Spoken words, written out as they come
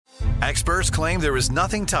Experts claim there is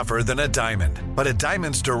nothing tougher than a diamond. But at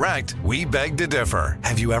Diamonds Direct, we beg to differ.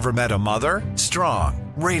 Have you ever met a mother?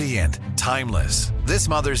 Strong, radiant, timeless. This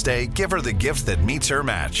Mother's Day, give her the gift that meets her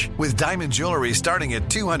match. With diamond jewelry starting at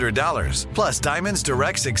 $200. Plus Diamonds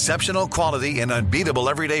Direct's exceptional quality and unbeatable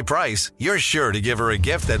everyday price, you're sure to give her a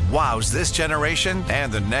gift that wows this generation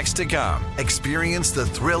and the next to come. Experience the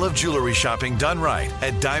thrill of jewelry shopping done right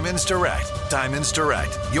at Diamonds Direct. Diamonds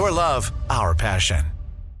Direct. Your love, our passion.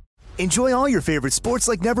 Enjoy all your favorite sports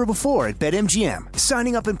like never before at BetMGM.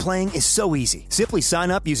 Signing up and playing is so easy. Simply sign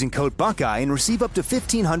up using code Buckeye and receive up to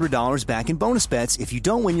 $1,500 back in bonus bets if you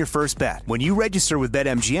don't win your first bet. When you register with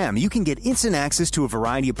BetMGM, you can get instant access to a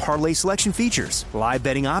variety of parlay selection features, live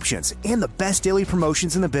betting options, and the best daily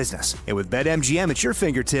promotions in the business. And with BetMGM at your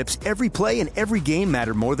fingertips, every play and every game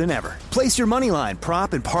matter more than ever. Place your moneyline,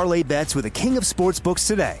 prop, and parlay bets with the king of sportsbooks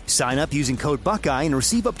today. Sign up using code Buckeye and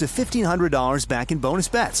receive up to $1,500 back in bonus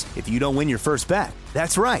bets if you don't win your first bet.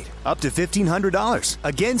 That's right, up to $1,500.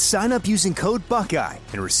 Again, sign up using code Buckeye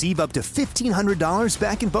and receive up to $1,500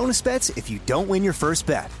 back in bonus bets if you don't win your first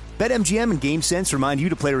bet. BetMGM and GameSense remind you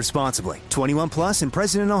to play responsibly. 21 plus and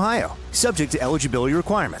present in Ohio. Subject to eligibility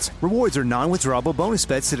requirements. Rewards are non-withdrawable bonus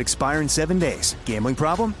bets that expire in 7 days. Gambling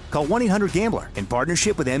problem? Call 1-800-GAMBLER in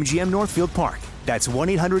partnership with MGM Northfield Park. That's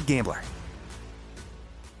 1-800-GAMBLER.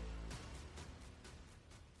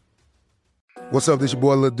 What's up, this your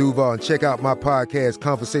boy Lil Duval, and check out my podcast,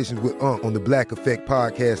 Conversations with Unc, on the Black Effect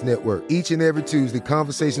Podcast Network. Each and every Tuesday,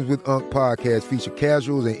 Conversations with Unc podcast feature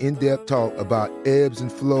casuals and in-depth talk about ebbs and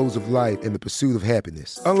flows of life and the pursuit of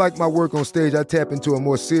happiness. Unlike my work on stage, I tap into a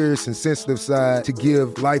more serious and sensitive side to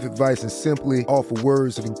give life advice and simply offer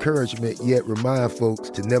words of encouragement, yet remind folks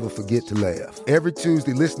to never forget to laugh. Every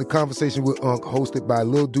Tuesday, listen to Conversation with Unc, hosted by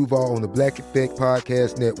Lil Duval on the Black Effect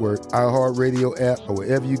Podcast Network, iHeartRadio app, or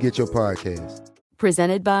wherever you get your podcasts.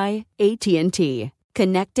 Presented by AT&T.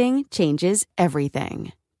 Connecting changes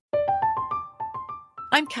everything.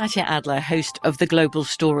 I'm Katya Adler, host of The Global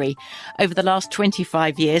Story. Over the last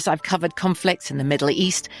 25 years, I've covered conflicts in the Middle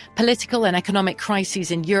East, political and economic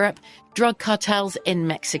crises in Europe, drug cartels in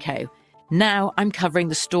Mexico. Now I'm covering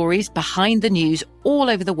the stories behind the news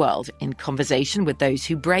all over the world in conversation with those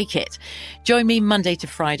who break it. Join me Monday to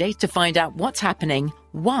Friday to find out what's happening,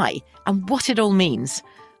 why, and what it all means.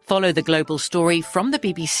 Follow The Global Story from the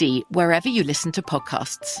BBC wherever you listen to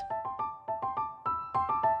podcasts.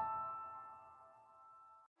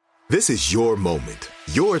 This is your moment,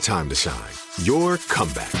 your time to shine, your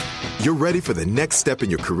comeback. You're ready for the next step in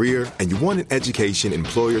your career, and you want an education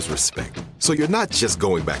employers respect. So you're not just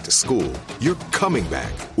going back to school, you're coming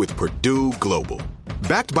back with Purdue Global.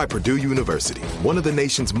 Backed by Purdue University, one of the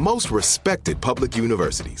nation's most respected public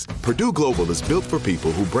universities, Purdue Global is built for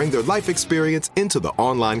people who bring their life experience into the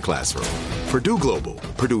online classroom. Purdue Global,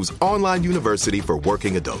 Purdue's online university for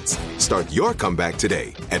working adults. Start your comeback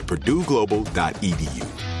today at purdueglobal.edu.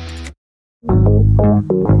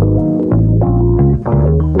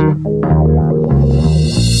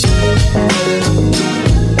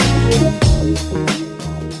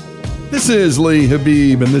 This is Lee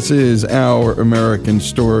Habib, and this is Our American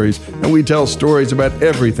Stories. And we tell stories about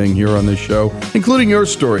everything here on this show, including your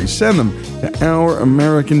stories. Send them to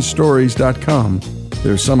ouramericanstories.com.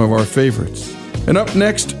 They're some of our favorites. And up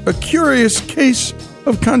next, a curious case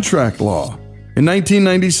of contract law. In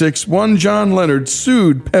 1996, one John Leonard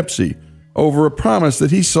sued Pepsi over a promise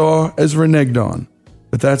that he saw as reneged on.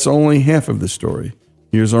 But that's only half of the story.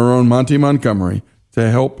 Here's our own Monty Montgomery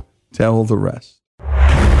to help tell the rest.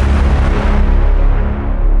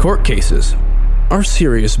 Court cases are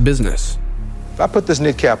serious business. If I put this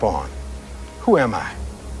knit cap on, who am I?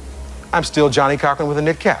 I'm still Johnny Cochran with a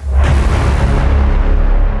knit cap.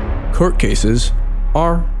 Court cases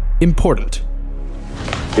are important.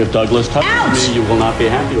 If Douglas touches me, you will not be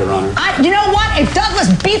happy, Your Honor. You know what? If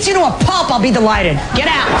Douglas beats you to a pulp, I'll be delighted. Get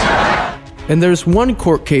out. And there's one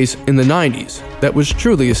court case in the 90s that was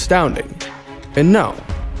truly astounding. And no,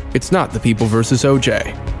 it's not the People versus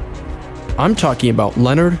O.J. I'm talking about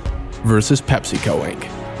Leonard versus PepsiCo Inc.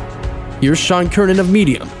 Here's Sean Kernan of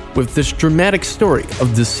Medium with this dramatic story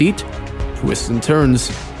of deceit, twists and turns,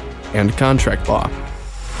 and contract law.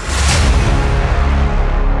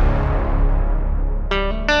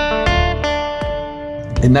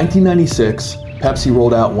 In 1996, Pepsi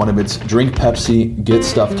rolled out one of its Drink Pepsi, Get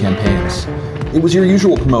Stuff campaigns. It was your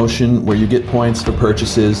usual promotion where you get points for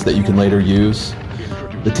purchases that you can later use.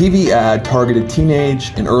 The TV ad targeted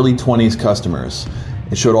teenage and early 20s customers.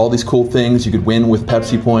 It showed all these cool things you could win with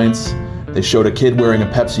Pepsi points. They showed a kid wearing a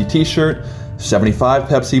Pepsi t-shirt, 75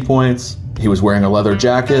 Pepsi points. He was wearing a leather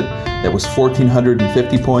jacket that was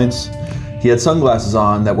 1,450 points. He had sunglasses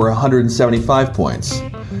on that were 175 points.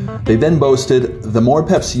 They then boasted, the more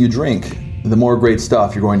Pepsi you drink, the more great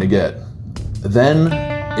stuff you're going to get. Then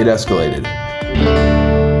it escalated.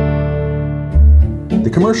 The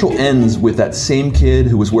commercial ends with that same kid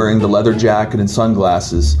who was wearing the leather jacket and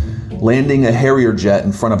sunglasses landing a Harrier jet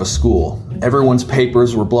in front of a school. Everyone's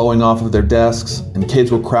papers were blowing off of their desks, and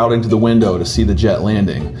kids were crowding to the window to see the jet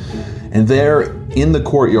landing. And there, in the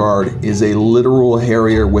courtyard, is a literal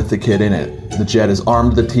Harrier with the kid in it. The jet is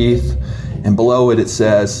armed to the teeth, and below it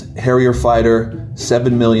says, Harrier Fighter,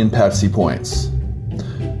 7 million Pepsi points.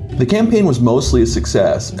 The campaign was mostly a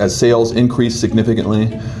success, as sales increased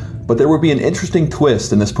significantly, but there would be an interesting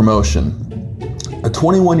twist in this promotion. A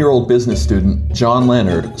 21-year-old business student, John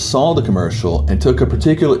Leonard, saw the commercial and took a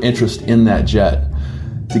particular interest in that jet.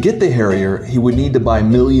 To get the Harrier, he would need to buy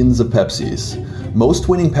millions of Pepsis. Most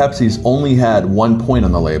winning Pepsis only had 1 point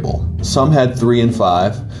on the label. Some had 3 and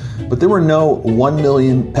 5, but there were no 1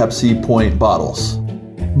 million Pepsi point bottles.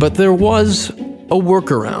 But there was a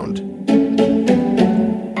workaround.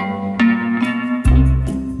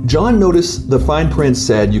 John noticed the fine print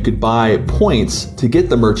said you could buy points to get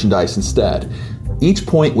the merchandise instead. Each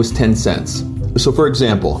point was 10 cents. So for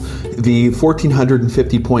example, the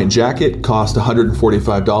 1,450 point jacket cost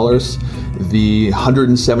 $145. The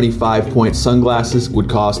 175 point sunglasses would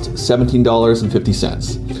cost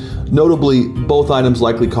 $17.50. Notably, both items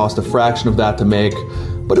likely cost a fraction of that to make,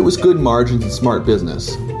 but it was good margins and smart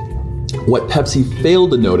business. What Pepsi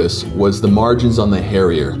failed to notice was the margins on the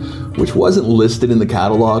Harrier, which wasn't listed in the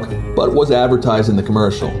catalog, but was advertised in the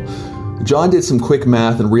commercial. John did some quick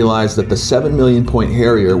math and realized that the 7 million point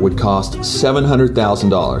Harrier would cost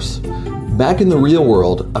 $700,000. Back in the real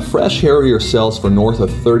world, a fresh Harrier sells for north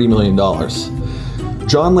of $30 million.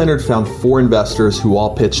 John Leonard found 4 investors who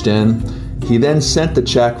all pitched in. He then sent the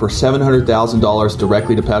check for $700,000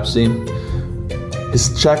 directly to Pepsi.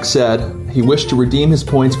 His check said he wished to redeem his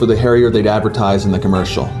points for the Harrier they'd advertised in the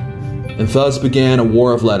commercial. And thus began a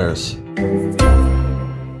war of letters.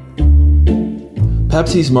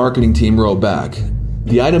 Pepsi's marketing team wrote back,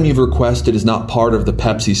 "The item you've requested is not part of the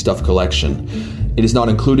Pepsi Stuff collection. It is not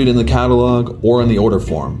included in the catalog or in the order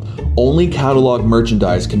form. Only catalog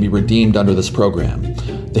merchandise can be redeemed under this program.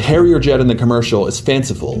 The Harrier jet in the commercial is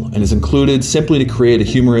fanciful and is included simply to create a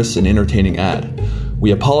humorous and entertaining ad.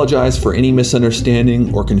 We apologize for any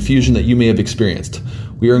misunderstanding or confusion that you may have experienced.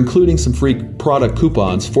 We are including some free product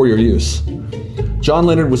coupons for your use." John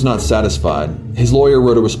Leonard was not satisfied. His lawyer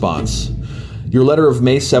wrote a response. "Your letter of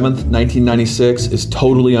May 7th, 1996 is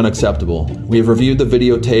totally unacceptable. We have reviewed the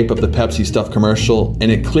videotape of the Pepsi Stuff commercial, and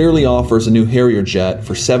it clearly offers a new Harrier jet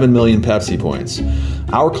for 7 million Pepsi points.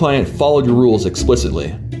 Our client followed your rules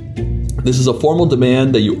explicitly. This is a formal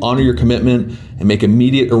demand that you honor your commitment and make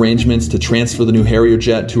immediate arrangements to transfer the new Harrier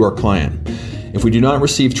jet to our client. If we do not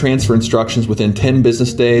receive transfer instructions within 10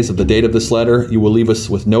 business days of the date of this letter, you will leave us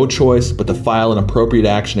with no choice but to file an appropriate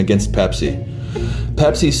action against Pepsi."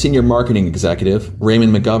 Pepsi's senior marketing executive,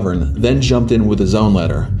 Raymond McGovern, then jumped in with his own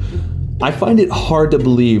letter. "I find it hard to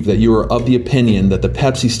believe that you are of the opinion that the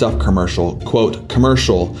Pepsi Stuff commercial, quote,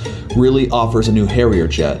 commercial, really offers a new Harrier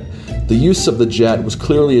jet. The use of the jet was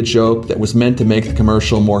clearly a joke that was meant to make the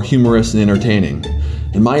commercial more humorous and entertaining.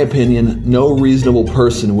 In my opinion, no reasonable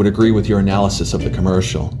person would agree with your analysis of the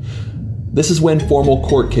commercial." This is when formal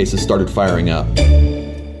court cases started firing up.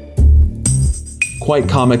 Quite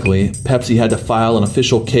comically, Pepsi had to file an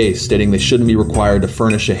official case stating they shouldn't be required to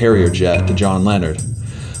furnish a Harrier jet to John Leonard.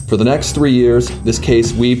 For the next 3 years, this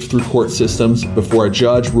case weaved through court systems before a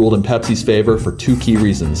judge ruled in Pepsi's favor for 2 key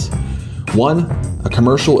reasons. 1, a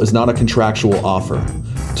commercial is not a contractual offer.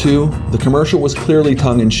 2, the commercial was clearly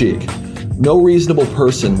tongue-in-cheek. No reasonable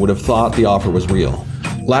person would have thought the offer was real.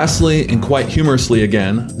 Lastly, and quite humorously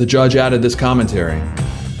again, the judge added this commentary.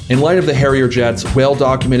 "In light of the Harrier jet's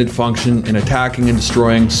well-documented function in attacking and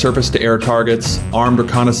destroying surface-to-air targets, armed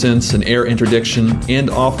reconnaissance and air interdiction, and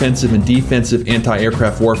offensive and defensive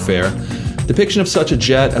anti-aircraft warfare, depiction of such a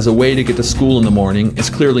jet as a way to get to school in the morning is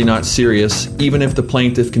clearly not serious, even if the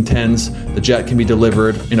plaintiff contends the jet can be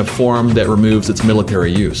delivered in a form that removes its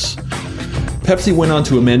military use." Pepsi went on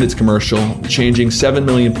to amend its commercial, changing 7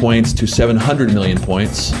 million points to 700 million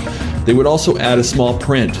points. They would also add a small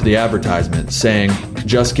print to the advertisement saying,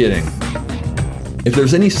 "Just kidding." If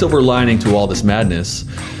there's any silver lining to all this madness,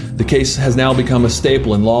 the case has now become a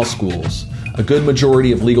staple in law schools. A good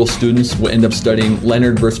majority of legal students will end up studying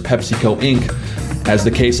Leonard vs. PepsiCo Inc., as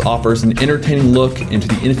the case offers an entertaining look into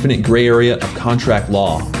the infinite gray area of contract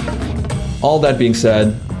law. All that being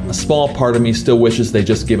said, a small part of me still wishes they'd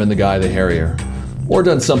just given the guy the Harrier, or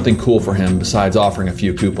done something cool for him besides offering a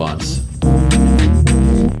few coupons.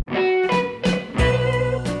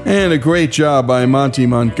 And a great job by Monty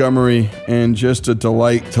Montgomery, and just a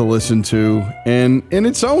delight to listen to. And in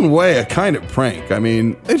its own way, a kind of prank. I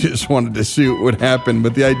mean, they just wanted to see what would happen,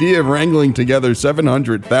 but the idea of wrangling together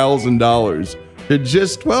 $700,000 to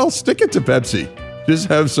just, well, stick it to Pepsi. Just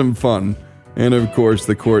have some fun. And of course,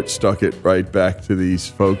 the court stuck it right back to these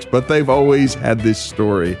folks, but they've always had this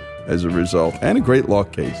story as a result, and a great law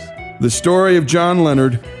case. The story of John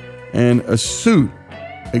Leonard and a suit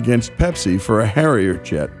against Pepsi for a Harrier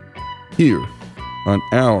jet, here on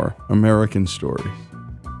Our American Stories.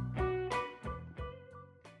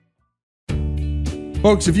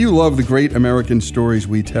 Folks, if you love the great American stories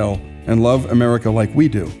we tell and love America like we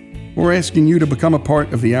do, we're asking you to become a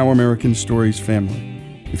part of the Our American Stories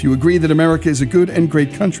family. If you agree that America is a good and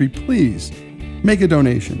great country, please make a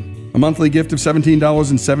donation. A monthly gift of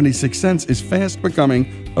 $17.76 is fast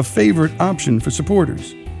becoming a favorite option for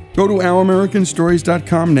supporters. Go to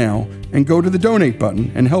OurAmericanStories.com now and go to the donate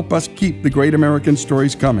button and help us keep the great American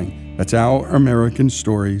stories coming. That's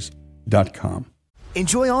OurAmericanStories.com.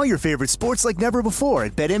 Enjoy all your favorite sports like never before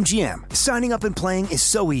at BetMGM. Signing up and playing is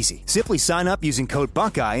so easy. Simply sign up using code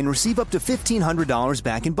Buckeye and receive up to $1,500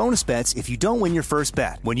 back in bonus bets if you don't win your first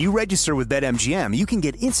bet. When you register with BetMGM, you can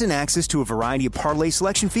get instant access to a variety of parlay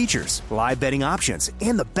selection features, live betting options,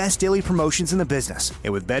 and the best daily promotions in the business.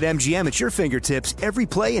 And with BetMGM at your fingertips, every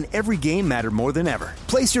play and every game matter more than ever.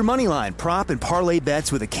 Place your moneyline, prop, and parlay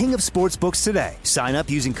bets with the king of sportsbooks today. Sign up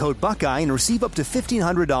using code Buckeye and receive up to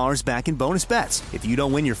 $1,500 back in bonus bets if you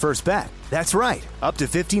don't win your first bet. That's right, up to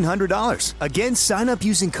 $1,500. Again, sign up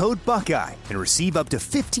using code Buckeye and receive up to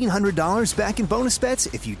 $1,500 back in bonus bets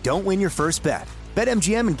if you don't win your first bet.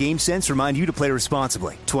 BetMGM and GameSense remind you to play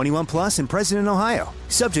responsibly. 21 plus and present in Ohio.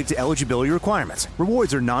 Subject to eligibility requirements.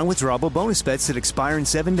 Rewards are non-withdrawable bonus bets that expire in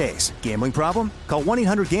 7 days. Gambling problem? Call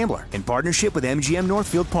 1-800-GAMBLER in partnership with MGM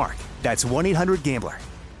Northfield Park. That's 1-800-GAMBLER.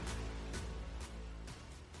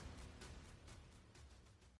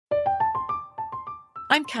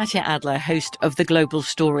 I'm Katya Adler, host of The Global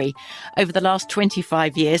Story. Over the last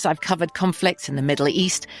 25 years, I've covered conflicts in the Middle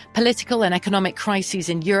East, political and economic crises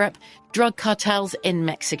in Europe, drug cartels in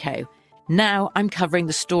Mexico. Now I'm covering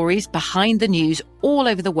the stories behind the news all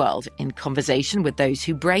over the world in conversation with those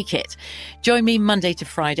who break it. Join me Monday to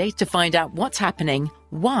Friday to find out what's happening,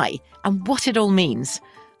 why, and what it all means.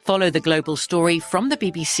 Follow The Global Story from the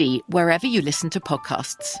BBC wherever you listen to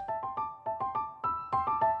podcasts.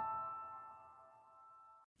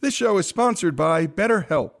 This show is sponsored by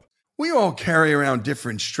BetterHelp. We all carry around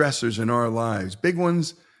different stressors in our lives, big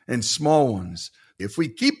ones and small ones. If we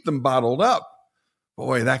keep them bottled up,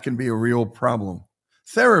 boy, that can be a real problem.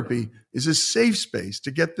 Therapy is a safe space to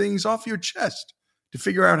get things off your chest, to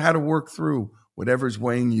figure out how to work through whatever's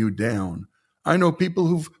weighing you down. I know people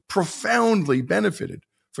who've profoundly benefited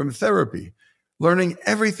from therapy, learning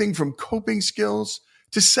everything from coping skills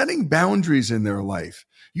to setting boundaries in their life.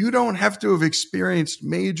 You don't have to have experienced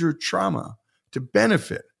major trauma to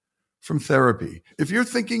benefit from therapy. If you're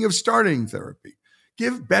thinking of starting therapy,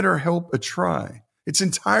 give BetterHelp a try. It's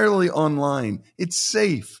entirely online. It's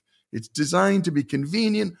safe. It's designed to be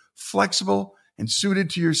convenient, flexible, and suited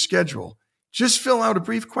to your schedule. Just fill out a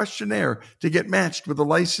brief questionnaire to get matched with a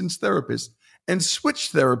licensed therapist and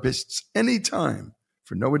switch therapists anytime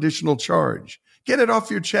for no additional charge. Get it off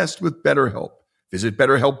your chest with BetterHelp. Visit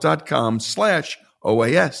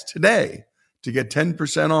BetterHelp.com/OAS today to get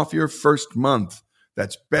 10% off your first month.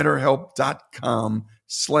 That's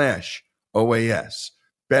BetterHelp.com/OAS.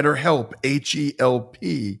 BetterHelp,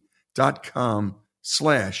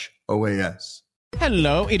 HELP.com/OAS.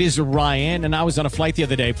 Hello, it is Ryan, and I was on a flight the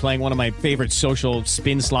other day playing one of my favorite social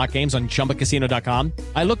spin slot games on ChumbaCasino.com.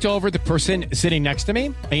 I looked over at the person sitting next to me,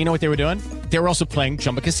 and you know what they were doing? They were also playing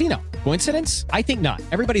Chumba Casino. Coincidence? I think not.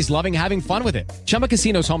 Everybody's loving having fun with it. Chumba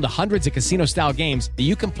Casino is home to hundreds of casino-style games that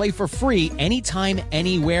you can play for free anytime,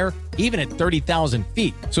 anywhere, even at 30,000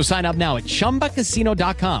 feet. So sign up now at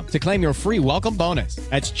ChumbaCasino.com to claim your free welcome bonus.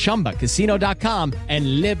 That's ChumbaCasino.com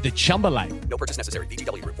and live the Chumba life. No purchase necessary.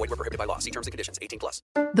 VGW. Void where prohibited by law. See terms and conditions. 18+.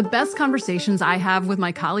 The best conversations I have with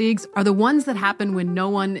my colleagues are the ones that happen when no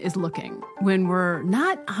one is looking, when we're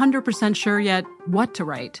not 100% sure yet what to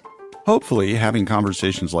write. Hopefully, having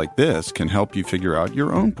conversations like this can help you figure out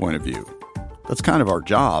your own point of view. That's kind of our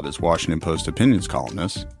job as Washington Post opinions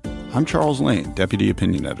columnists. I'm Charles Lane, Deputy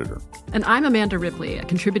Opinion Editor. And I'm Amanda Ripley, a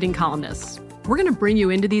contributing columnist. We're going to bring you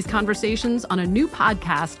into these conversations on a new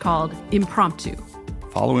podcast called Impromptu.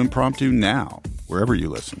 Follow Impromptu now, wherever you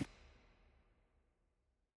listen.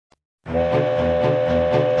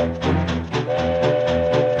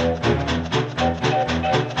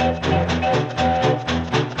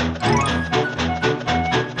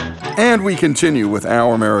 And we continue with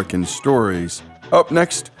Our American Stories. Up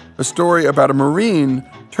next, a story about a Marine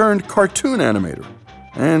turned cartoon animator,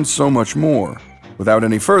 and so much more. Without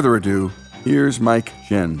any further ado, here's Mike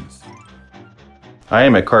Jens. I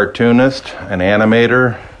am a cartoonist, an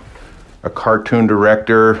animator, a cartoon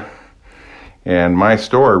director, and my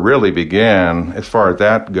story really began, as far as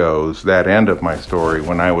that goes, that end of my story,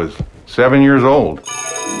 when I was 7 years old.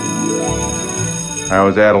 I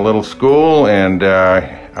was at a little school, and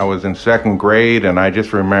I was in second grade, and I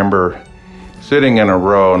just remember sitting in a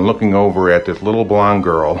row and looking over at this little blonde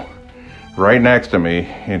girl right next to me,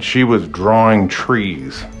 and she was drawing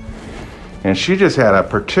trees. And she just had a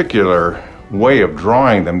particular way of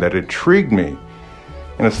drawing them that intrigued me.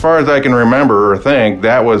 And as far as I can remember or think,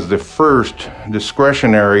 that was the first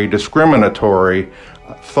discriminatory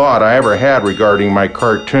thought I ever had regarding my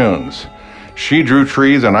cartoons. She drew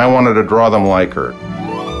trees and I wanted to draw them like her.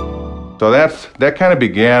 So that kind of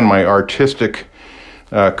began my artistic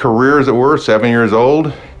career, as it were, 7 years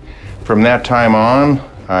old. From that time on,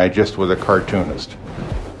 I just was a cartoonist.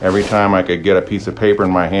 Every time I could get a piece of paper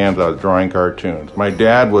in my hands, I was drawing cartoons. My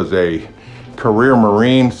dad was a career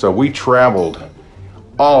Marine, so we traveled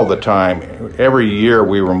all the time. Every year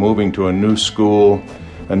we were moving to a new school,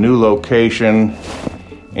 a new location,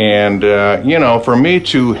 and for me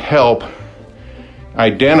to help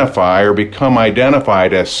identify or become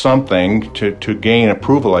identified as something, to gain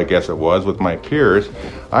approval, I guess it was, with my peers,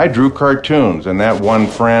 I drew cartoons, and that won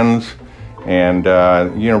friends, and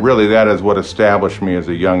really that is what established me as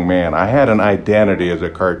a young man. I had an identity as a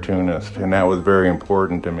cartoonist, and that was very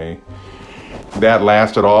important to me. That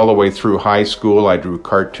lasted all the way through high school. I drew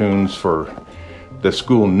cartoons for the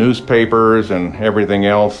school newspapers and everything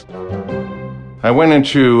else. I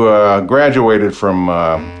graduated from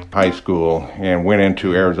high school and went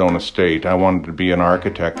into Arizona State. I wanted to be an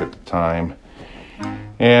architect at the time.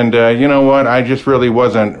 And you know what? I just really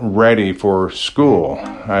wasn't ready for school.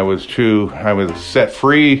 I was set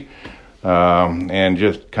free and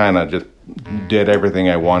just did everything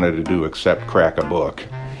I wanted to do except crack a book.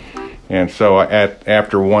 And so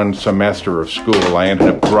after one semester of school, I ended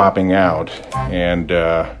up dropping out, and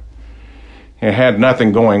it had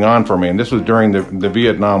nothing going on for me. And this was during the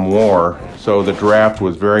Vietnam War, so the draft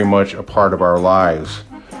was very much a part of our lives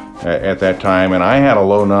at that time, and I had a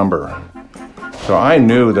low number. So I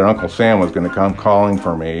knew that Uncle Sam was going to come calling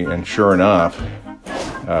for me, and sure enough,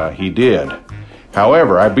 he did.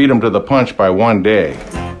 However, I beat him to the punch by one day.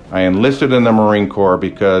 I enlisted in the Marine Corps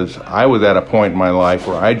because I was at a point in my life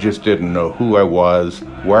where I just didn't know who I was,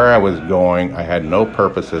 where I was going. I had no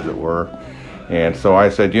purpose, as it were. And so I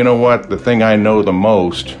said, you know what? The thing I know the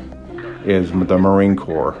most is the Marine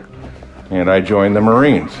Corps. And I joined the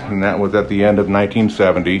Marines, and that was at the end of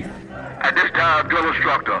 1970. At this time, drill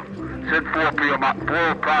instructor, send four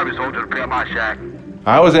privates over to the PMI shack.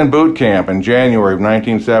 I was in boot camp in January of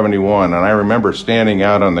 1971, and I remember standing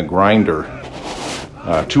out on the grinder.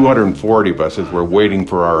 240 of us as we're waiting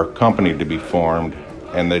for our company to be formed.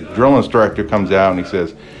 And the drill instructor comes out and he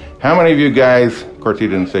says, how many of you guys, of course he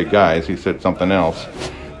didn't say guys, he said something else,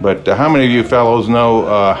 but how many of you fellows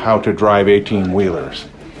know how to drive 18-wheelers?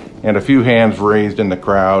 And a few hands raised in the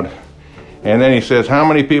crowd. And then he says, how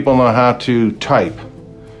many people know how to type?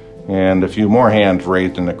 And a few more hands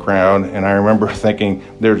raised in the crowd. And I remember thinking,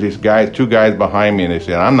 there's these guys, two guys behind me, and they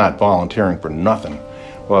said, I'm not volunteering for nothing.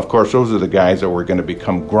 Well, of course, those are the guys that were going to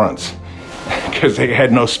become grunts because they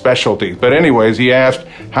had no specialties. But anyways, he asked,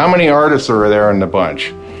 how many artists are there in the bunch?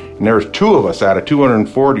 And there was two of us out of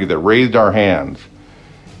 240 that raised our hands.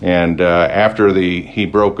 And after he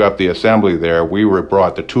broke up the assembly there,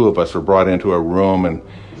 the two of us were brought into a room and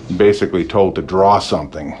basically told to draw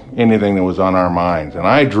something, anything that was on our minds. And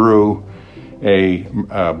I drew a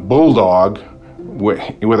bulldog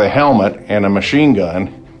with a helmet and a machine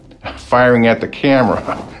gun firing at the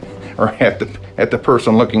camera or at the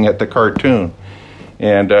person looking at the cartoon.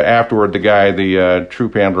 And afterward, the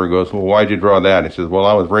troop handler goes, well, why'd you draw that? He says, well,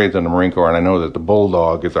 I was raised in the Marine Corps and I know that the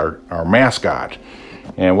bulldog is our mascot.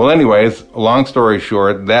 And well, anyways, long story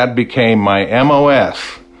short, that became my MOS,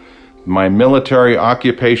 my military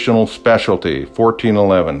occupational specialty,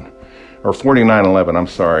 4911, I'm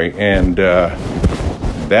sorry. And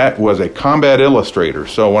that was a combat illustrator.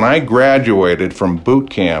 So when I graduated from boot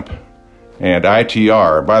camp and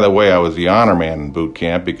ITR, by the way, I was the honor man in boot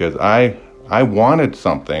camp because I wanted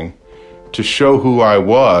something to show who I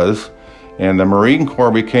was, and the Marine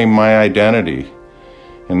Corps became my identity.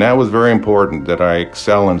 And that was very important, that I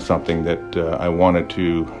excel in something that I wanted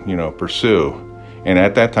to, pursue. And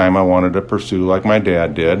at that time, I wanted to pursue, like my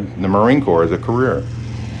dad did, the Marine Corps as a career.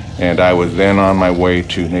 And I was then on my way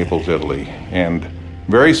to Naples, Italy. And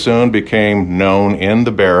very soon became known in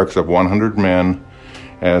the barracks of 100 men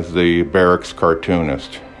as the barracks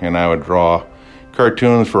cartoonist. And I would draw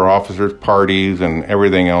cartoons for officers' parties and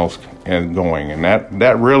everything else and going. And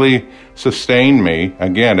that really sustained me.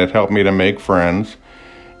 Again, it helped me to make friends,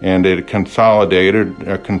 and it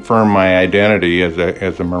consolidated, confirmed my identity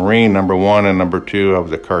as a Marine, number one, and number two, I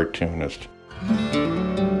was a cartoonist.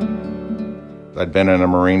 I'd been in the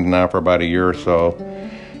Marines now for about a year or so,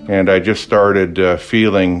 and I just started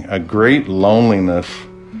feeling a great loneliness,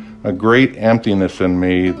 a great emptiness in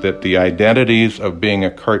me, that the identities of being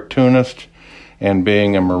a cartoonist and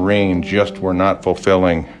being a Marine just were not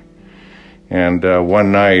fulfilling. And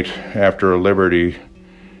one night after Liberty,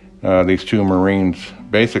 these two Marines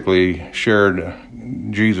basically shared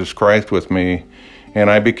Jesus Christ with me, and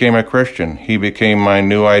I became a Christian. He became my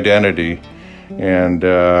new identity, and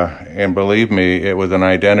believe me, it was an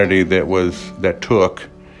identity that took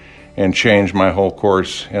and changed my whole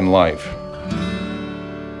course in life.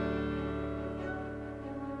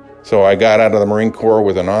 So I got out of the Marine Corps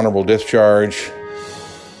with an honorable discharge.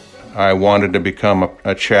 I wanted to become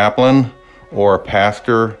a chaplain or a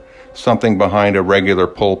pastor, something behind a regular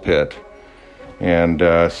pulpit. And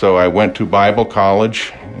so I went to Bible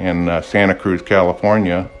College in Santa Cruz,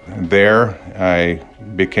 California. There I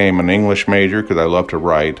became an English major because I love to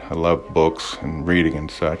write. I love books and reading and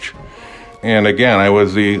such. And again, I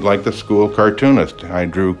was like the school cartoonist. I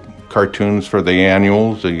drew cartoons for the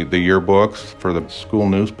annuals, the yearbooks, for the school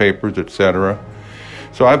newspapers, etc.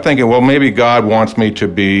 So I'm thinking, well, maybe God wants me to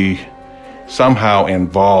be somehow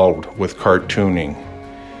involved with cartooning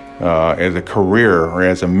as a career or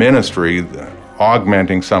as a ministry,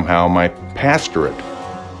 augmenting somehow my pastorate.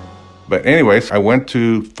 But anyways, I went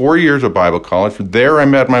to 4 years of Bible college. There I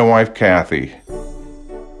met my wife, Kathy.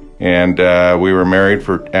 And we were married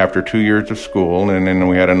after 2 years of school, and then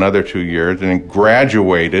we had another 2 years, and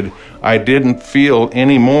graduated. I didn't feel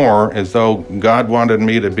anymore as though God wanted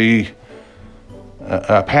me to be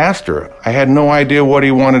a pastor. I had no idea what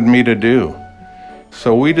he wanted me to do.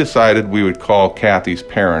 So we decided we would call Kathy's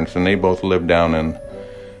parents, and they both lived down in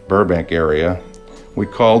Burbank area. We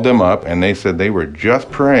called them up, and they said they were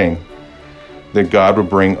just praying that God would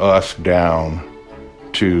bring us down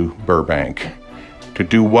to Burbank to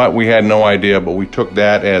do what we had no idea, but we took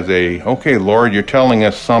that as okay, Lord, you're telling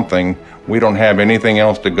us something. We don't have anything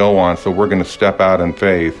else to go on, so we're going to step out in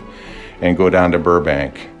faith and go down to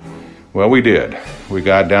Burbank. Well, we did. We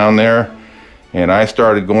got down there, and I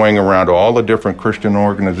started going around to all the different Christian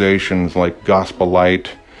organizations like Gospel Light,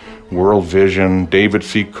 World Vision, David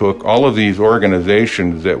C. Cook, all of these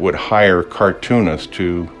organizations that would hire cartoonists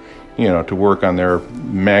to work on their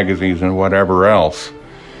magazines and whatever else.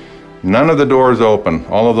 None of the doors open.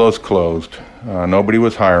 All of those closed. Nobody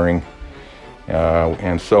was hiring.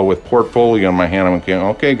 And so with portfolio in my hand, I'm thinking,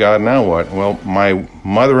 okay, God, now what? Well, my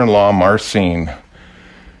mother-in-law, Marcine,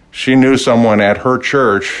 she knew someone at her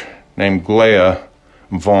church named Glea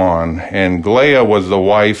Vaughn. And Glea was the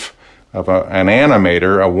wife of an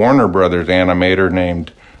animator, a Warner Brothers animator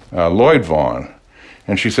named Lloyd Vaughn.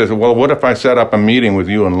 And she says, well, what if I set up a meeting with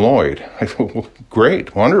you and Lloyd? I said, well,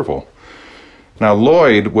 great, wonderful. Now,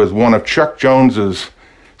 Lloyd was one of Chuck Jones's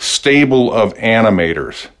stable of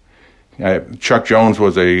animators. Chuck Jones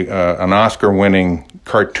was an Oscar-winning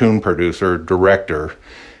cartoon producer, director.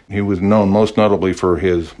 He was known most notably for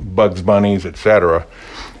his Bugs Bunnies, etc.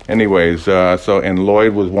 Anyways, and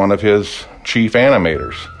Lloyd was one of his chief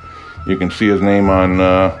animators. You can see his name on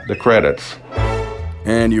the credits.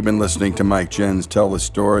 And you've been listening to Mike Jens tell the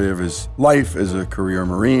story of his life as a career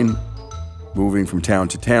Marine, moving from town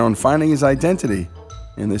to town, finding his identity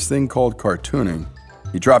in this thing called cartooning.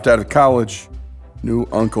 He dropped out of college, knew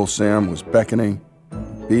Uncle Sam was beckoning,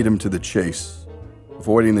 beat him to the chase,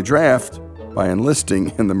 avoiding the draft by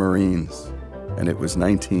enlisting in the Marines. And it was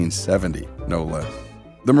 1970, no less.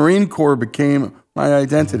 The Marine Corps became my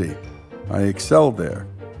identity. I excelled there.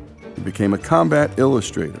 He became a combat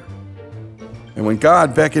illustrator. And when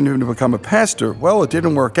God beckoned him to become a pastor, well, it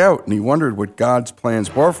didn't work out, and he wondered what God's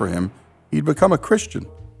plans were for him. He'd become a Christian.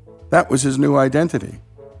 That was his new identity.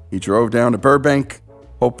 He drove down to Burbank,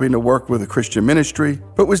 hoping to work with a Christian ministry,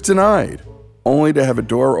 but was denied, only to have a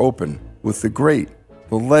door open with the great,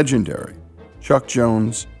 the legendary Chuck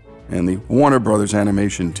Jones and the Warner Brothers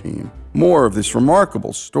animation team. More of this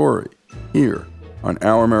remarkable story here on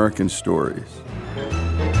Our American Stories.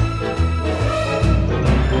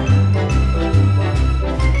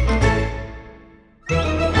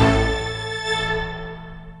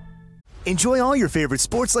 Enjoy all your favorite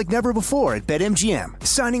sports like never before at BetMGM.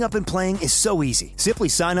 Signing up and playing is so easy. Simply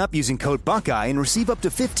sign up using code Buckeye and receive up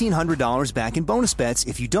to $1,500 back in bonus bets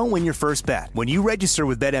if you don't win your first bet. When you register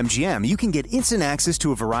with BetMGM, you can get instant access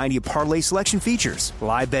to a variety of parlay selection features,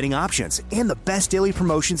 live betting options, and the best daily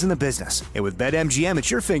promotions in the business. And with BetMGM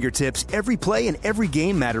at your fingertips, every play and every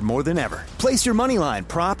game matter more than ever. Place your moneyline,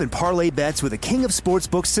 prop, and parlay bets with the king of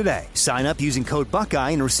sportsbooks today. Sign up using code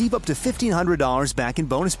Buckeye and receive up to $1,500 back in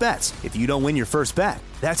bonus bets if you don't win your first bet.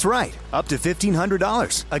 That's right, up to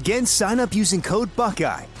 $1,500. Again, sign up using code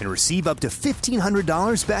Buckeye and receive up to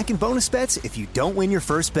 $1,500 back in bonus bets if you don't win your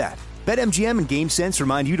first bet. BetMGM and GameSense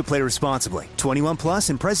remind you to play responsibly. 21 plus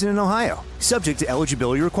and present in Ohio. Subject to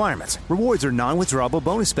eligibility requirements. Rewards are non-withdrawable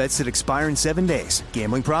bonus bets that expire in 7 days.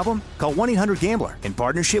 Gambling problem? Call 1-800-GAMBLER in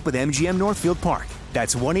partnership with MGM Northfield Park.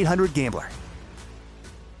 That's 1-800-GAMBLER.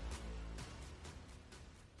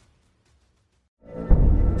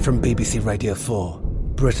 From BBC Radio 4,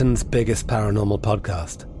 Britain's biggest paranormal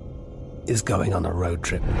podcast is going on a road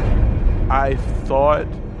trip. I thought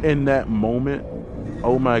in that moment,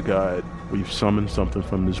 oh my God, we've summoned something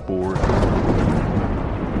from this board.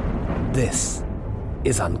 This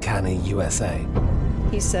is Uncanny USA.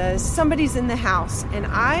 He says, somebody's in the house, and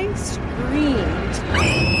I screamed.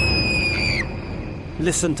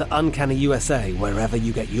 Listen to Uncanny USA wherever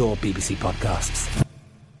you get your BBC podcasts,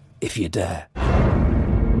 if you dare.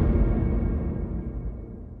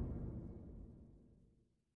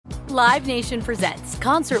 Live Nation presents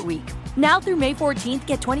Concert Week. Now through May 14th,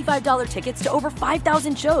 get $25 tickets to over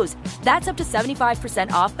 5,000 shows. That's up to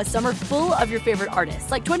 75% off a summer full of your favorite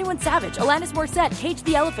artists like 21 Savage, Alanis Morissette, Cage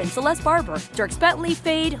the Elephant, Celeste Barber, Dierks Bentley,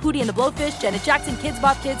 Fade, Hootie and the Blowfish, Janet Jackson, Kidz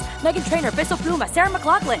Bop Kids, Meghan Trainor, Bissell Pluma, Sarah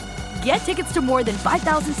McLachlan. Get tickets to more than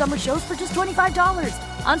 5,000 summer shows for just $25.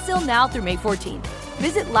 Until now through May 14th.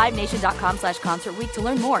 Visit LiveNation.com/Concert Week to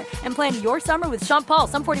learn more and plan your summer with Sean Paul,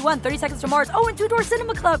 Sum 41, 30 Seconds to Mars, and Two Door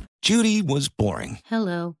Cinema Club. Judy was boring.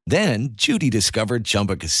 Hello. Then Judy discovered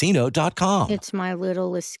ChumbaCasino.com. It's my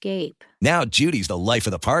little escape. Now Judy's the life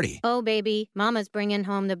of the party. Oh, baby, mama's bringing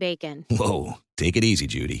home the bacon. Whoa, take it easy,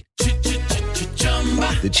 Judy.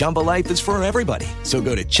 The Chumba life is for everybody. So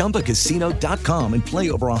go to ChumbaCasino.com and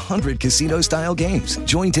play over 100 casino-style games.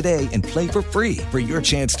 Join today and play for free for your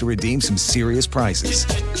chance to redeem some serious prizes.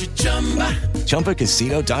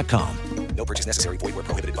 ChumbaCasino.com. No purchase necessary. Void where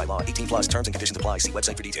prohibited by law. 18 plus terms and conditions apply. See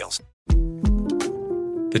website for details.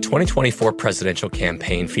 The 2024 presidential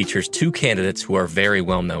campaign features two candidates who are very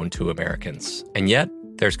well known to Americans. And yet,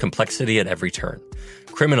 there's complexity at every turn.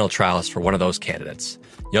 Criminal trials for one of those candidates.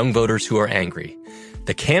 Young voters who are angry.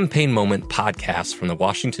 The Campaign Moment podcast from the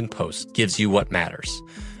Washington Post gives you what matters.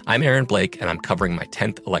 I'm Aaron Blake, and I'm covering my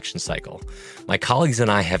 10th election cycle. My colleagues and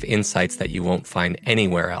I have insights that you won't find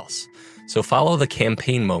anywhere else. So follow The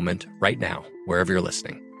Campaign Moment right now, wherever you're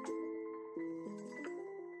listening.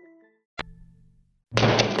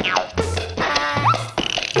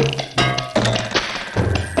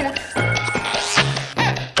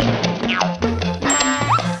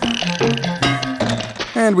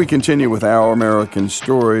 And we continue with Our American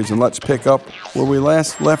Stories, and let's pick up where we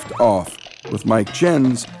last left off with Mike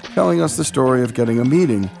Jens telling us the story of getting a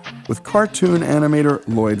meeting with cartoon animator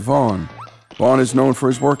Lloyd Vaughn. Vaughn is known for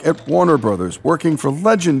his work at Warner Brothers, working for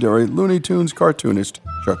legendary Looney Tunes cartoonist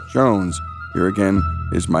Chuck Jones. Here again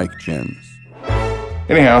is Mike Jens.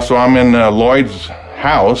 Anyhow, so I'm in Lloyd's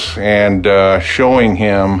house and showing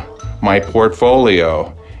him my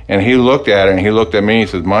portfolio. And he looked at it and he looked at me and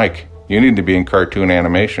he said, "Mike, you need to be in cartoon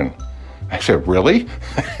animation." I said, "Really?"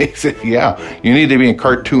 He said, "Yeah, you need to be in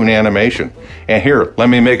cartoon animation. And here, let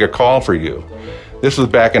me make a call for you." This was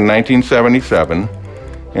back in 1977.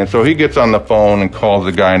 And so he gets on the phone and calls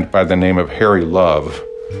a guy by the name of Harry Love.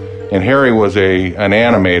 And Harry was an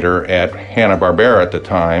animator at Hanna-Barbera at the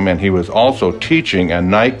time, and he was also teaching a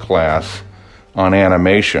night class on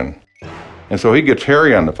animation. And so he gets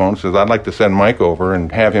Harry on the phone and says, "I'd like to send Mike over and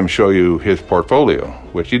have him show you his portfolio,"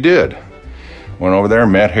 which he did. Went over there,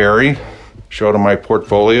 met Harry, showed him my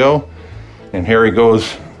portfolio, and Harry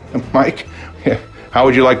goes, "Mike, how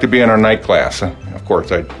would you like to be in our night class?" Of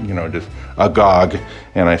course, I, just agog,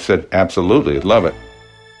 and I said, "Absolutely, I'd love it."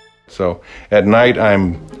 So at night,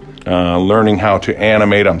 I'm learning how to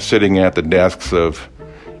animate. I'm sitting at the desks of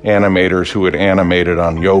animators who had animated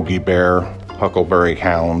on Yogi Bear, Huckleberry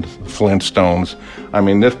Hound, Flintstones. I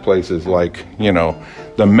mean, this place is like,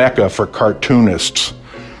 the mecca for cartoonists.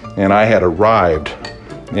 And I had arrived,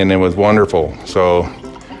 and it was wonderful. So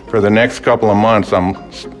for the next couple of months, I'm,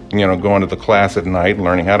 going to the class at night,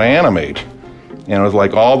 learning how to animate. And it was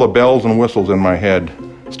like all the bells and whistles in my head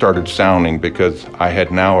started sounding because I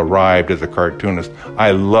had now arrived as a cartoonist.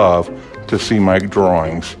 I love to see my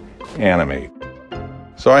drawings animate.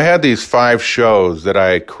 So I had these 5 shows that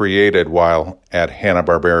I created while at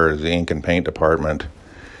Hanna-Barbera's ink and paint department.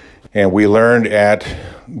 And we learned at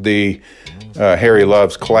the Harry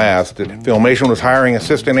Love's class that Filmation was hiring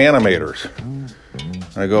assistant animators.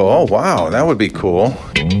 I go, oh, wow, that would be cool.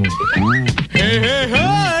 Hey, hey,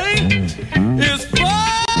 hey, it's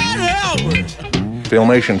Fat Albert.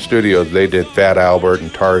 Filmation Studios, they did Fat Albert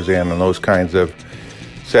and Tarzan and those kinds of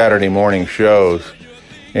Saturday morning shows.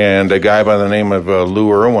 And a guy by the name of Lou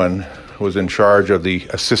Irwin was in charge of the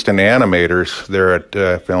assistant animators there at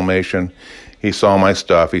Filmation. He saw my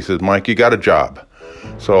stuff. He says, Mike, you got a job.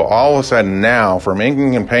 So all of a sudden now, from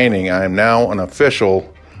inking and painting, I am now an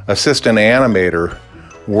official assistant animator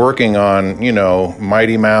working on, you know,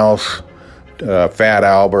 Mighty Mouse, Fat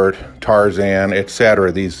Albert, Tarzan,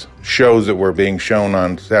 etc. These shows that were being shown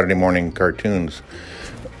on Saturday morning cartoons,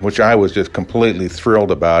 which I was just completely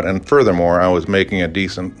thrilled about. And furthermore, I was making a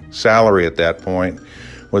decent salary at that point,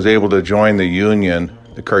 was able to join the union,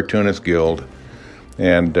 the Cartoonist Guild,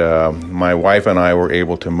 and my wife and I were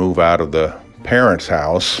able to move out of the parents'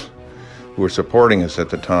 house who were supporting us at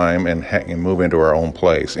the time and move into our own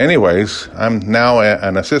place. Anyways, I'm now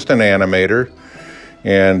an assistant animator,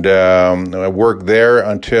 and I worked there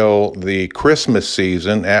until the Christmas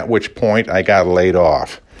season, at which point I got laid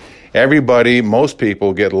off. Most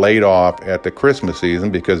people get laid off at the Christmas season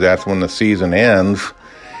because that's when the season ends,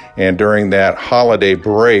 and during that holiday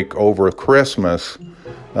break over Christmas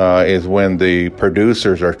is when the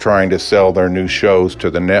producers are trying to sell their new shows to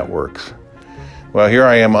the networks. Well, here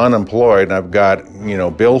I am unemployed, and I've got,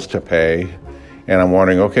 bills to pay, and I'm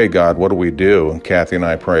wondering, okay, God, what do we do? And Kathy and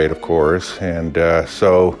I prayed, of course, and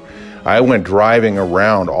so I went driving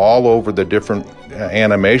around all over the different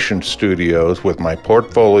animation studios with my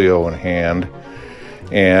portfolio in hand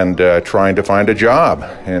and trying to find a job,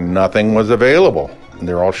 and nothing was available.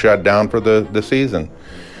 They're all shut down for the season.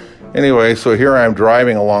 Anyway, so here I am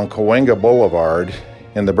driving along Cahuenga Boulevard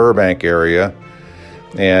in the Burbank area,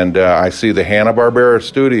 and I see the Hanna-Barbera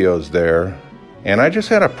studios there, and I just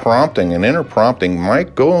had an inner prompting,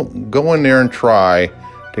 Mike, go in there and try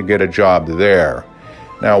to get a job there.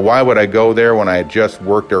 Now, why would I go there when I had just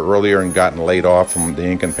worked there earlier and gotten laid off from the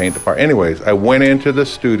ink and paint department? Anyways, I went into the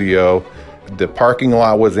studio. The parking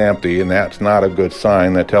lot was empty, and that's not a good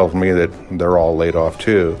sign. That tells me that they're all laid off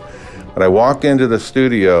too. But I walked into the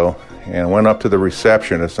studio and went up to the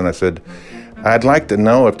receptionist, and I said, I'd like to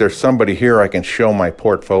know if there's somebody here I can show my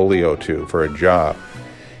portfolio to for a job.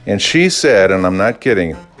 And she said, and I'm not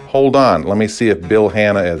kidding, hold on, let me see if Bill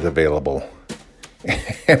Hanna is available.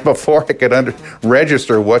 And before I could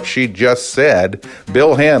register what she just said,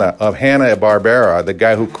 Bill Hanna of Hanna-Barbera, the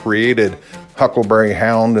guy who created Huckleberry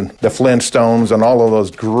Hound and the Flintstones and all of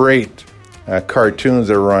those great cartoons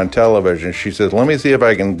that were on television, she says, let me see if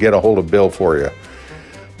I can get a hold of Bill for you.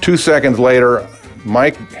 2 seconds later,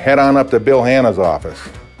 Mike, head on up to Bill Hanna's office.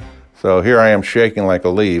 So here I am shaking like a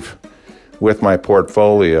leaf with my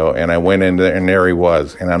portfolio, and I went in there, and there he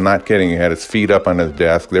was. And I'm not kidding, he had his feet up on his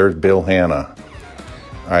desk. There's Bill Hanna.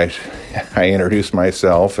 I introduced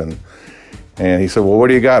myself, and he said, well, what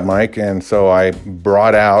do you got, Mike? And so I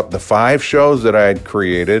brought out the 5 shows that I had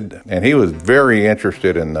created, and he was very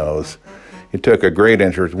interested in those. He took a great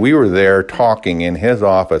interest. We were there talking in his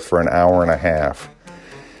office for an hour and a half.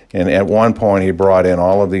 And at one point, he brought in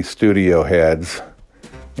all of these studio heads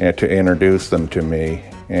to introduce them to me.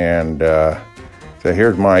 And so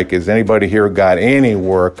here's Mike. Has anybody here got any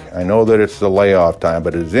work? I know that it's the layoff time,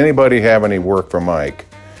 but does anybody have any work for Mike?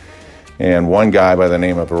 And one guy by the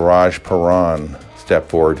name of Raj Paran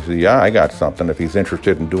stepped forward and said, yeah, I got something if he's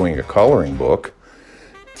interested in doing a coloring book.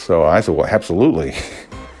 So I said, well, absolutely.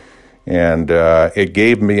 And it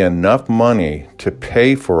gave me enough money to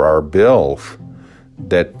pay for our bills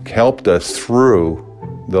that helped us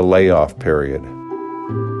through the layoff period.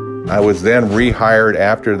 I was then rehired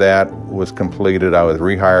after that was completed. I was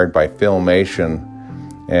rehired by Filmation,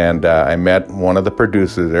 and I met one of the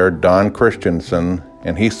producers there, Don Christensen,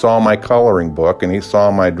 and he saw my coloring book, and he saw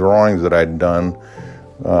my drawings that I'd done,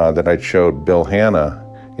 that I'd showed Bill Hanna.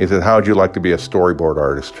 He said, how would you like to be a storyboard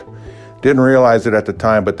artist? Didn't realize it at the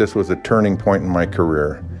time, but this was a turning point in my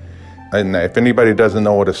career. And if anybody doesn't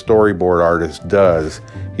know what a storyboard artist does,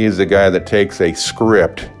 he's the guy that takes a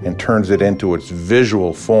script and turns it into its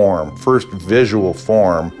visual form, first visual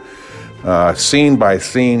form, scene by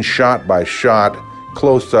scene, shot by shot,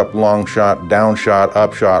 close-up, long shot, down shot,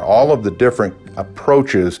 up shot. All of the different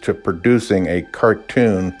approaches to producing a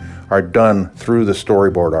cartoon are done through the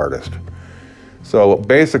storyboard artist. So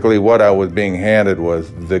basically what I was being handed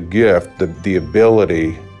was the gift, the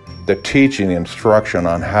ability, the teaching instruction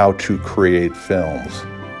on how to create films.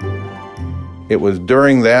 It was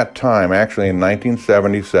during that time, actually in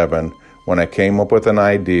 1977, when I came up with an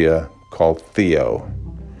idea called Theo.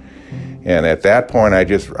 And at that point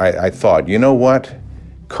I thought, you know what?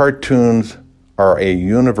 Cartoons are a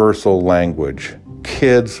universal language.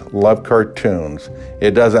 Kids love cartoons.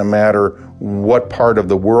 It doesn't matter what part of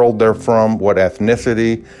the world they're from, what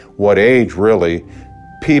ethnicity, what age really.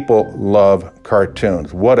 People love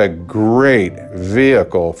cartoons. What a great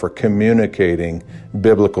vehicle for communicating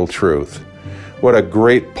biblical truth. What a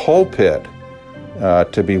great pulpit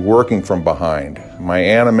to be working from behind. My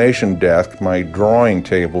animation desk, my drawing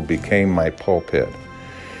table became my pulpit.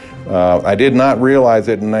 I did not realize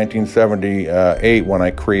it in 1978 when I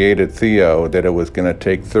created Theo that it was going to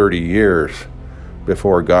take 30 years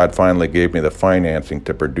before God finally gave me the financing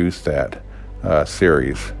to produce that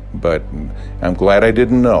series. But I'm glad I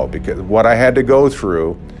didn't know, because what I had to go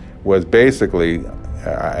through was basically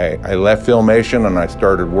I left Filmation and I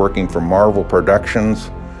started working for Marvel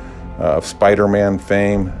Productions of Spider-Man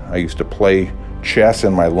fame. I used to play chess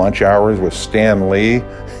in my lunch hours with Stan Lee.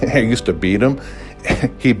 I used to beat him.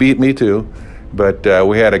 He beat me too, but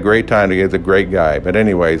we had a great time together. He's a great guy. But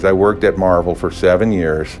anyways, I worked at Marvel for 7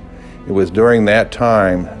 years. It was during that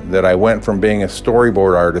time that I went from being a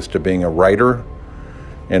storyboard artist to being a writer,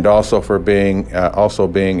 and also for being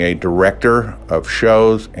a director of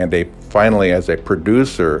shows, and finally as a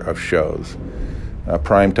producer of shows.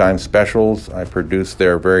 Primetime Specials, I produced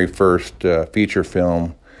their very first feature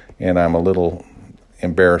film, and I'm a little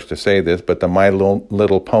embarrassed to say this, but the My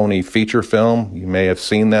Little Pony feature film, you may have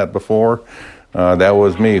seen that before. That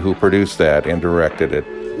was me who produced that and directed it.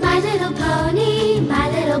 My little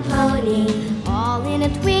pony, all in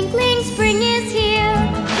a twinkling, spring is here.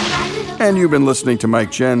 And you've been listening to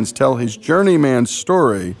Mike Jens tell his journeyman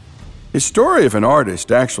story. His story of an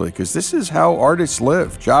artist, actually, because this is how artists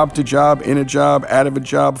live. Job to job, in a job, out of a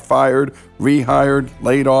job, fired, rehired,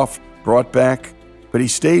 laid off, brought back. But he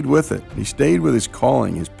stayed with it. He stayed with his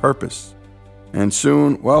calling, his purpose. And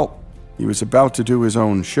soon, well, he was about to do his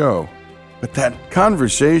own show. But that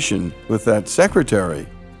conversation with that secretary,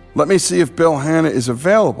 let me see if Bill Hanna is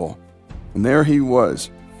available. And there he was,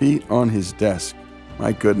 feet on his desk.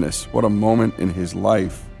 My goodness, what a moment in his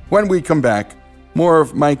life. When we come back, more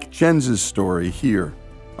of Mike Jens' story here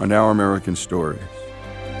on Our American Stories.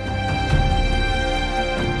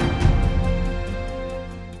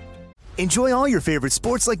 Enjoy all your favorite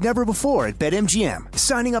sports like never before at BetMGM.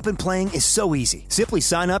 Signing up and playing is so easy. Simply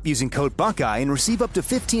sign up using code Buckeye and receive up to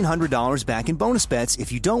 $1,500 back in bonus bets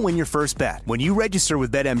if you don't win your first bet. When you register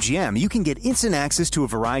with BetMGM, you can get instant access to a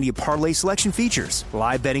variety of parlay selection features,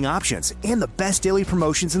 live betting options, and the best daily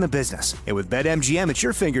promotions in the business. And with BetMGM at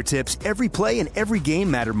your fingertips, every play and every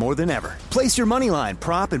game matter more than ever. Place your moneyline,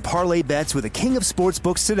 prop, and parlay bets with the king of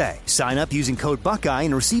sportsbooks today. Sign up using code Buckeye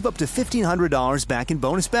and receive up to $1,500 back in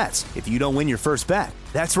bonus bets if you don't win your first bet.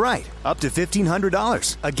 That's right, up to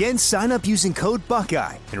 $1,500. Again, sign up using code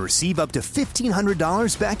Buckeye and receive up to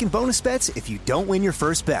 $1,500 back in bonus bets if you don't win your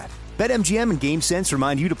first bet. BetMGM and GameSense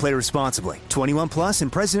remind you to play responsibly. 21 plus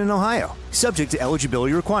and present in Ohio. Subject to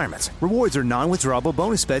eligibility requirements. Rewards are non-withdrawable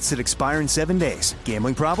bonus bets that expire in 7 days.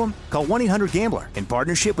 Gambling problem? Call 1-800-GAMBLER in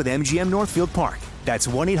partnership with MGM Northfield Park. That's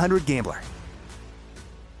 1-800-GAMBLER.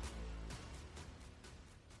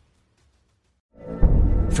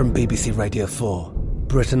 From BBC Radio 4,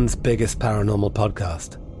 Britain's biggest paranormal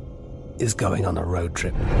podcast is going on a road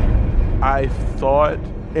trip. I thought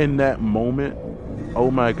in that moment, oh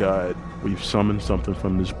my God, we've summoned something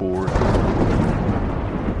from this board.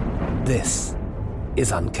 This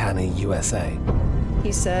is Uncanny USA.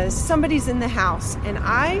 He says, somebody's in the house, and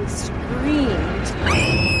I screamed.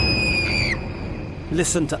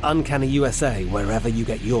 Listen to Uncanny USA wherever you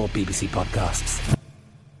get your BBC podcasts,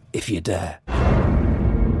 if you dare.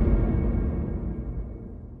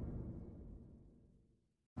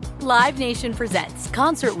 Live Nation presents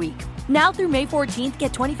Concert Week. Now through May 14th,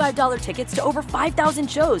 get $25 tickets to over 5,000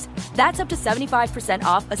 shows. That's up to 75%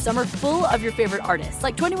 off a summer full of your favorite artists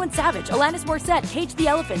like 21 Savage, Alanis Morissette, Cage the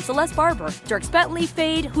Elephant, Celeste Barber, Dierks Bentley,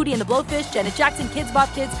 Fade, Hootie and the Blowfish, Janet Jackson, Kidz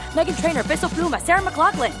Bop Kids, Meghan Trainor, Peso Pluma, Sarah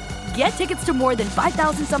McLachlan. Get tickets to more than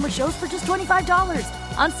 5,000 summer shows for just $25.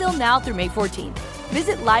 Until now through May 14th.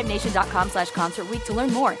 Visit LiveNation.com/Concert Week to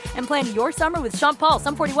learn more and plan your summer with Sean Paul,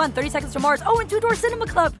 Sum 41, 30 Seconds to Mars, and Two Door Cinema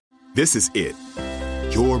Club. This is it.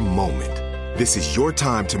 Your moment. This is your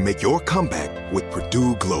time to make your comeback with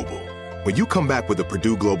Purdue Global. When you come back with a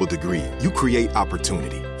Purdue Global degree, you create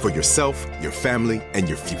opportunity for yourself, your family, and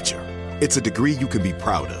your future. It's a degree you can be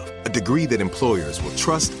proud of a degree that employers will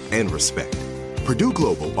trust and respect. Purdue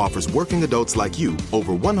Global offers working adults like you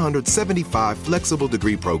over 175 flexible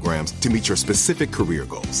degree programs to meet your specific career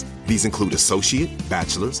goals. These include associate,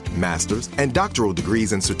 bachelor's, master's, and doctoral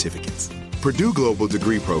degrees and certificates. Purdue Global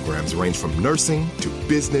degree programs range from nursing to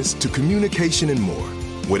business to communication and more.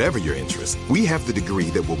 Whatever your interest, we have the degree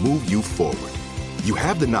that will move you forward. You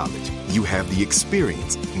have the knowledge, you have the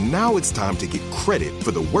experience. Now it's time to get credit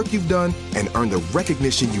for the work you've done and earn the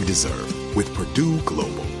recognition you deserve with Purdue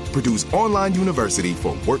Global, Purdue's online university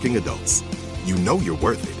for working adults. You know you're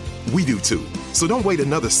worth it. We do too. So don't wait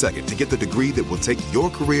another second to get the degree that will take your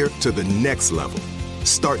career to the next level.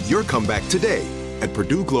 Start your comeback today at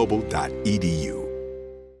purdueglobal.edu.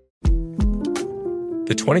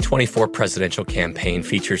 The 2024 presidential campaign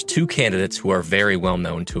features two candidates who are very well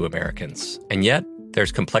known to Americans. And yet,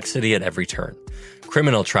 there's complexity at every turn.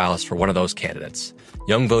 Criminal trials for one of those candidates.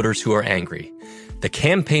 Young voters who are angry. The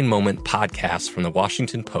Campaign Moment podcast from the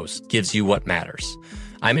Washington Post gives you what matters.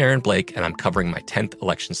 I'm Aaron Blake, and I'm covering my 10th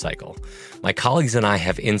election cycle. My colleagues and I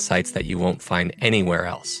have insights that you won't find anywhere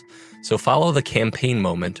else. So follow The Campaign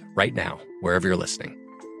Moment right now, wherever you're listening.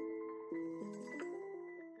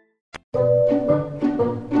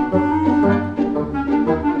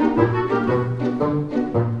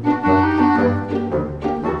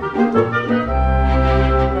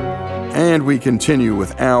 And we continue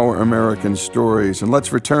with Our American Stories. And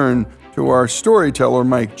let's return to our storyteller,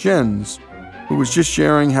 Mike Jens, who was just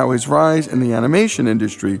sharing how his rise in the animation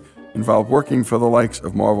industry involved working for the likes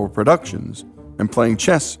of Marvel Productions and playing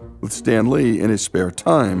chess with Stan Lee in his spare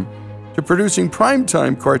time, to producing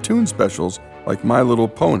primetime cartoon specials like My Little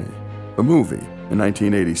Pony, the movie, in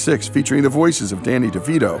 1986, featuring the voices of Danny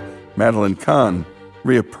DeVito, Madeline Kahn,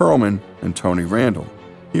 Rhea Perlman, and Tony Randall.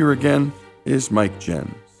 Here again is Mike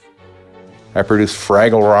Jens. I produced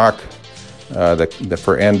Fraggle Rock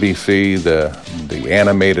for NBC, the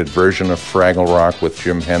animated version of Fraggle Rock with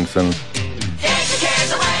Jim Henson.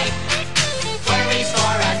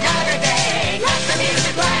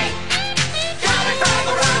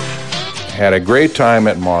 Had a great time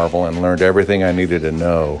at Marvel and learned everything I needed to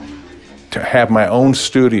know to have my own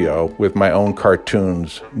studio with my own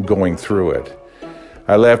cartoons going through it.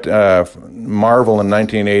 I left Marvel in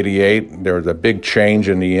 1988. There was a big change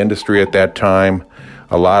in the industry at that time.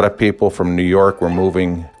 A lot of people from New York were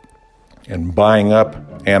moving and buying up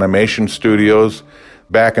animation studios.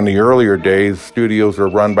 Back in the earlier days, studios were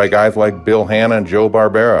run by guys like Bill Hanna and Joe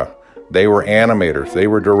Barbera. They were animators. They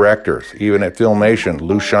were directors. Even at Filmation,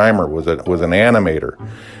 Lou Scheimer was an animator.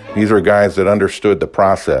 These were guys that understood the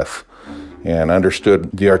process and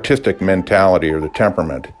understood the artistic mentality or the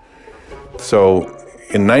temperament. So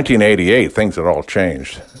in 1988, things had all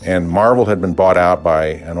changed, and Marvel had been bought out by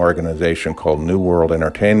an organization called New World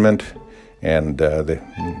Entertainment, and the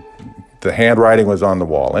handwriting was on the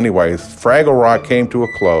wall. Anyways, Fraggle Rock came to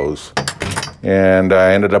a close, and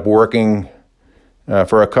I ended up working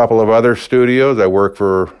for a couple of other studios. I worked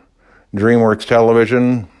for DreamWorks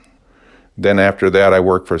Television. Then after that, I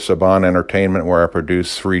worked for Saban Entertainment, where I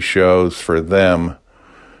produced 3 shows for them.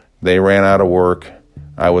 They ran out of work.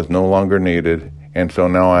 I was no longer needed, and so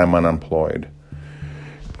now I'm unemployed.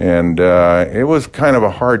 And it was kind of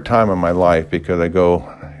a hard time in my life because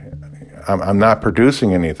I'm not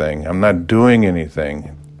producing anything. I'm not doing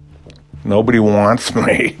anything. Nobody wants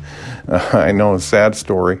me. I know, a sad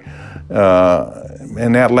story.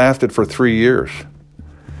 And that lasted for 3 years.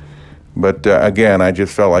 But again, I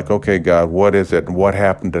just felt like, okay, God, what is it? What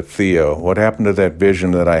happened to Theo? What happened to that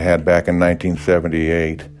vision that I had back in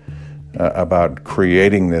 1978 about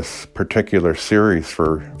creating this particular series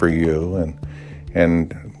for you?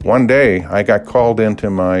 And one day I got called into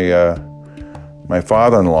my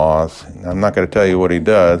father-in-law's. I'm not going to tell you what he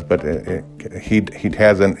does, but he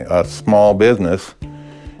has a small business.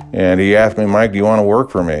 And he asked me, Mike, do you want to work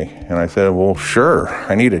for me? And I said, well, sure,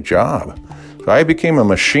 I need a job. So I became a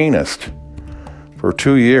machinist for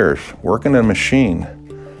 2 years, working in a machine.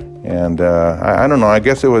 And I don't know, I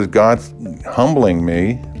guess it was God humbling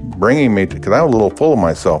me, bringing me to, because I was a little full of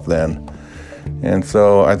myself then. And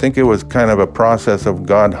so I think it was kind of a process of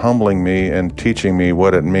God humbling me and teaching me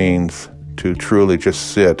what it means to truly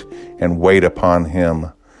just sit and wait upon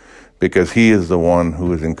Him, because He is the one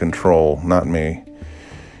who is in control, not me.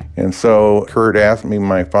 And so Kurt asked me,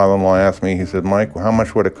 my father-in-law asked me, he said, Mike, how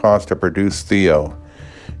much would it cost to produce Theo?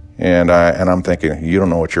 And I'm thinking, you don't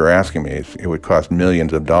know what you're asking me. It would cost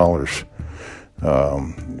millions of dollars,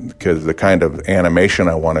 because the kind of animation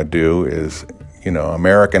I want to do is,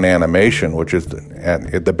 American animation, which is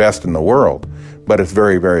the best in the world, but it's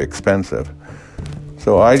very, very expensive.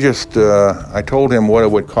 So I told him what it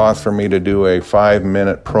would cost for me to do a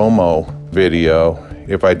 5-minute promo video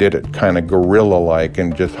if I did it kind of guerrilla-like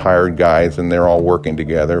and just hired guys and they're all working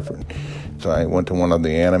together. So I went to one of the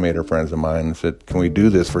animator friends of mine and said, can we do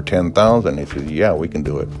this for $10,000? He said, yeah, we can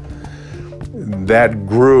do it. That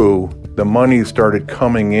grew. The money started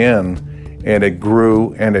coming in, and it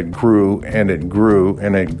grew, and it grew, and it grew,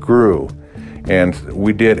 and it grew. And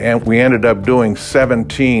we ended up doing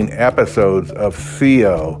 17 episodes of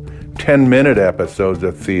Theo, 10-minute episodes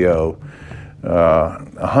of Theo,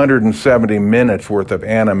 170 minutes worth of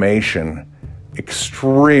animation,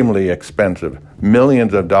 extremely expensive.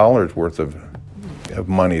 Millions of dollars worth of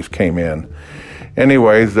monies came in.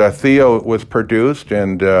 Anyways, Theo was produced,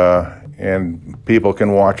 and people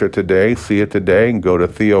can watch it today, see it today, and go to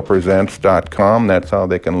theopresents.com. That's how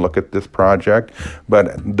they can look at this project.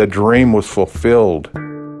 But the dream was fulfilled.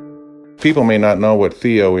 People may not know what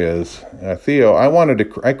Theo is. Theo,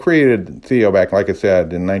 I created Theo back, like I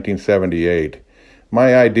said, in 1978.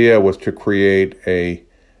 My idea was to create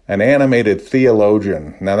an animated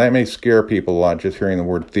theologian. Now that may scare people a lot, just hearing the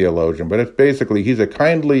word theologian, but it's basically, he's a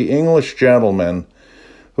kindly English gentleman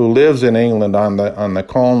who lives in England on the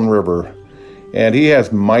Colne River, and he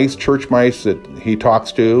has mice, church mice that he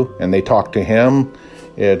talks to, and they talk to him.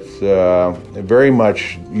 It's very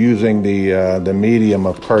much using the medium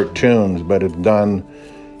of cartoons, but it's done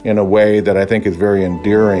in a way that I think is very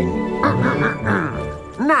endearing.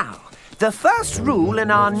 Now, the first rule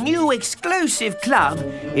in our new exclusive club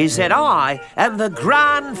is that I am the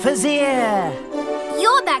Grand Vizier.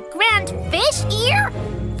 You're the Grand Fish Ear?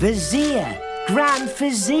 Vizier. Grand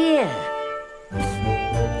Vizier.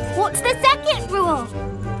 What's the second rule?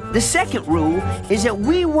 The second rule is that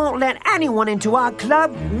we won't let anyone into our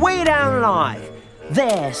club we don't like.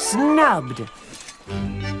 They're snubbed.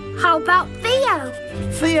 How about Theo?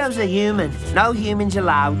 Theo's a human. No humans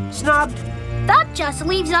allowed. Snubbed. That just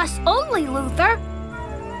leaves us only, Luther.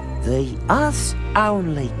 The Us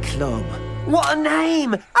Only Club. What a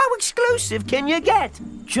name! How exclusive can you get?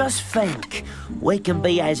 Just think, we can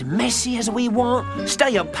be as messy as we want,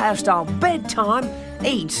 stay up past our bedtime,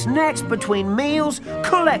 eat snacks between meals,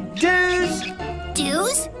 collect dues.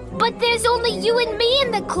 Dues? But there's only you and me in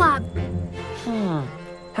the club.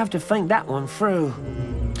 Have to think that one through.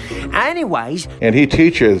 Anyways. And he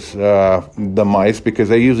teaches the mice, because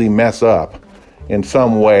they usually mess up in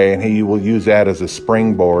some way, and he will use that as a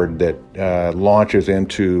springboard that launches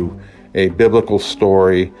into a biblical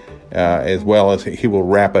story, as well as he will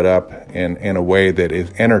wrap it up in a way that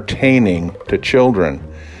is entertaining to children.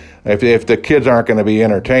 If the kids aren't going to be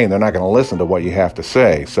entertained, they're not going to listen to what you have to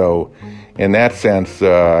say. So in that sense,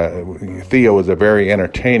 Theo is a very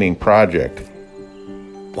entertaining project.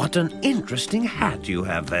 What an interesting hat you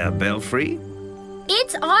have there, Belfry.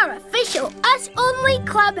 It's our official Us Only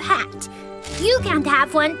Club hat. You can't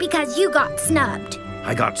have one because you got snubbed.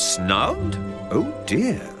 I got snubbed? Oh,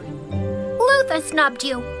 dear. Luther snubbed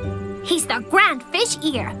you. He's the Grand Fish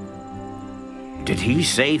Ear. Did he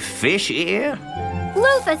say fish ear?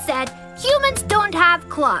 Luther said humans don't have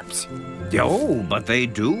clubs. Oh, but they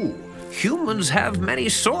do. Humans have many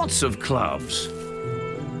sorts of clubs.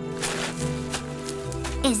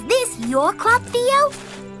 Is this your club, Theo?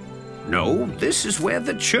 No, this is where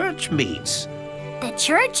the church meets. The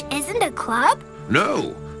church isn't a club?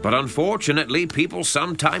 No, but unfortunately, people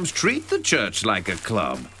sometimes treat the church like a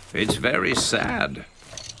club. It's very sad.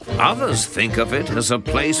 Others think of it as a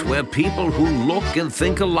place where people who look and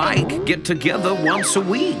think alike get together once a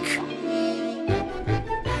week.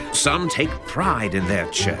 Some take pride in their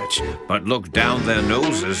church, but look down their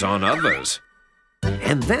noses on others.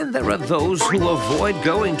 And then there are those who avoid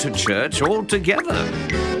going to church altogether.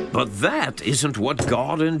 But that isn't what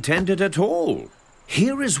God intended at all.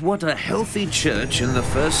 Here is what a healthy church in the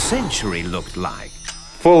 1st century looked like.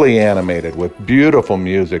 Fully animated with beautiful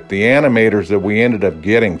music. The animators that we ended up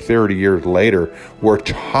getting 30 years later were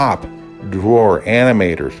top drawer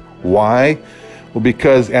animators. Why? Well,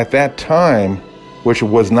 because at that time, which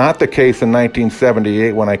was not the case in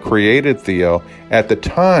 1978 when I created Theo, at the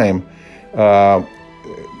time,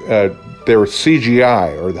 there was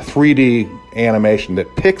CGI, or the 3D animation that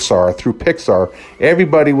through Pixar,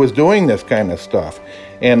 everybody was doing this kind of stuff.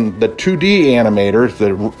 And the 2D animators,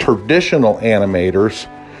 the traditional animators,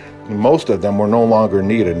 most of them were no longer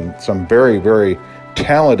needed. And some very, very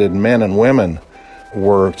talented men and women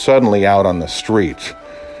were suddenly out on the streets.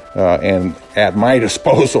 And at my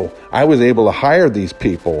disposal, I was able to hire these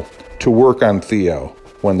people to work on Theo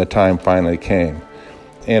when the time finally came.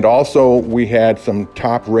 And also, we had some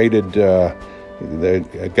top-rated, a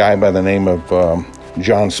guy by the name of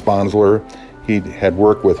John Sponsler. He had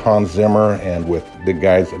worked with Hans Zimmer and with the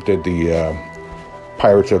guys that did the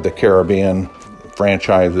Pirates of the Caribbean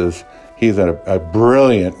franchises. He's a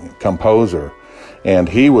brilliant composer, and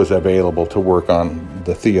he was available to work on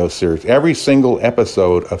the Theo series. Every single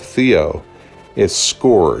episode of Theo is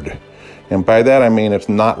scored, and by that I mean it's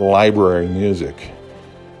not library music.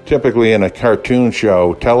 Typically in a cartoon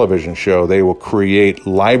show, television show, they will create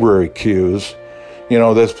library cues. You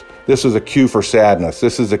know, this is a cue for sadness,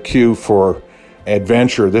 this is a cue for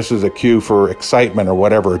adventure, this is a cue for excitement or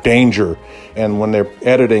whatever, danger. And when they're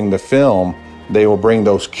editing the film, they will bring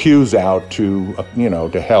those cues out to,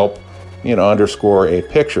 to help, underscore a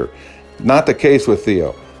picture. Not the case with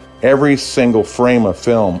Theo. Every single frame of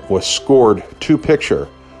film was scored to picture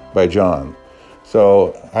by John.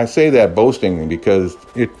 So I say that boastingly because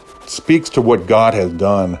it speaks to what God has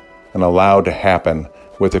done and allowed to happen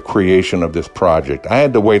with the creation of this project. I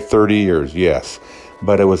had to wait 30 years, yes,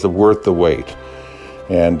 but it was worth the wait.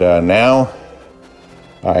 And now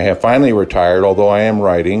I have finally retired, although I am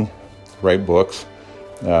write books,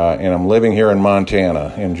 and I'm living here in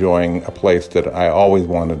Montana, enjoying a place that I always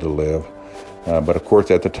wanted to live. But of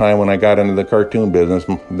course, at the time when I got into the cartoon business,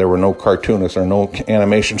 there were no cartoonists or no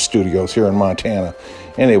animation studios here in Montana.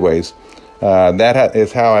 Anyways, that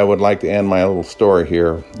is how I would like to end my little story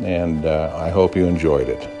here, and I hope you enjoyed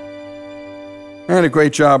it. And a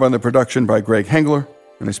great job on the production by Greg Hengler,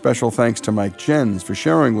 and a special thanks to Mike Jens for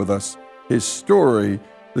sharing with us his story,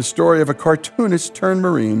 the story of a cartoonist turned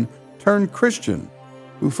Marine turned Christian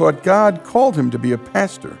who thought God called him to be a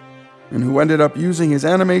pastor and who ended up using his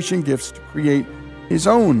animation gifts to create his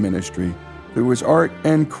own ministry through his art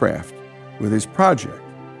and craft with his project,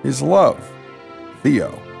 his love,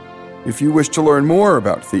 Theo. If you wish to learn more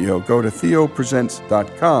about Theo, go to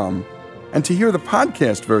theopresents.com, and to hear the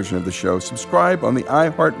podcast version of the show, subscribe on the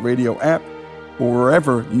iHeartRadio app or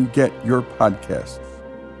wherever you get your podcasts.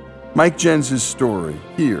 Mike Jens' story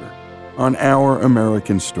here on Our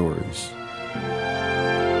American Stories.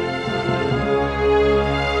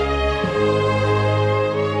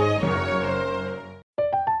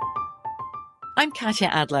 I'm Katya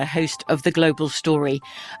Adler, host of The Global Story.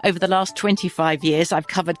 Over the last 25 years, I've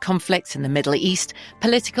covered conflicts in the Middle East,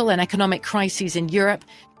 political and economic crises in Europe,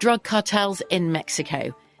 drug cartels in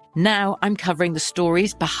Mexico. Now I'm covering the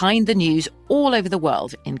stories behind the news all over the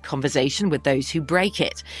world in conversation with those who break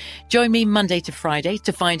it. Join me Monday to Friday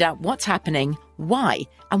to find out what's happening, why,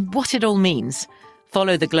 and what it all means.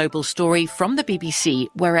 Follow The Global Story from the BBC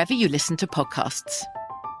wherever you listen to podcasts.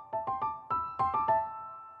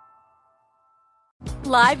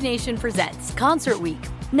 Live Nation presents Concert Week.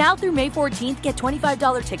 Now through May 14th, get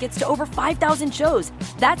 $25 tickets to over 5,000 shows.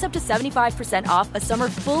 That's up to 75% off a summer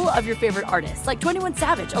full of your favorite artists like 21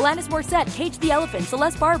 Savage, Alanis Morissette, Cage the Elephant,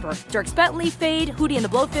 Celeste Barber, Dierks Bentley, Fade, Hootie and the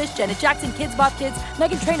Blowfish, Janet Jackson, Kids Bop Kids,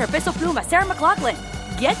 Meghan Trainor, Peso Pluma, Sarah McLachlan.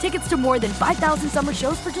 Get tickets to more than 5,000 summer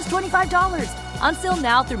shows for just $25. Until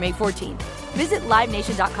now through May 14th. Visit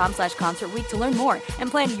LiveNation.com/Concert Week to learn more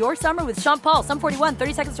and plan your summer with Sean Paul, Sum 41,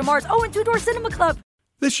 30 Seconds to Mars, and Two Door Cinema Club.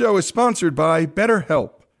 This show is sponsored by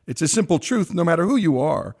BetterHelp. It's a simple truth. No matter who you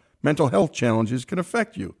are, mental health challenges can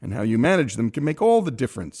affect you, and how you manage them can make all the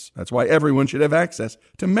difference. That's why everyone should have access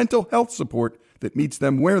to mental health support that meets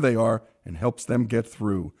them where they are and helps them get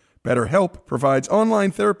through. BetterHelp provides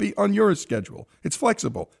online therapy on your schedule. It's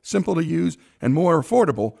flexible, simple to use, and more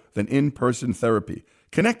affordable than in-person therapy.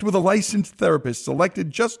 Connect with a licensed therapist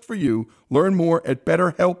selected just for you. Learn more at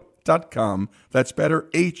BetterHelp.com. That's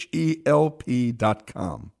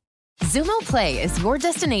BetterHelp.com. Xumo Play is your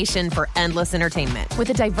destination for endless entertainment. With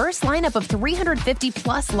a diverse lineup of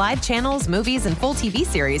 350-plus live channels, movies, and full TV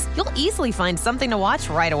series, you'll easily find something to watch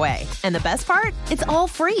right away. And the best part? It's all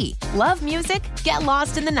free. Love music? Get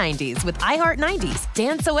lost in the 90s with iHeart 90s.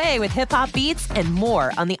 Dance away with hip-hop beats and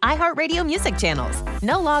more on the iHeartRadio music channels.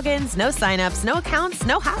 No logins, no signups, no accounts,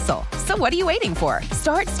 no hassle. So what are you waiting for?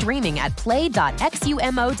 Start streaming at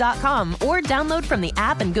play.xumo.com or download from the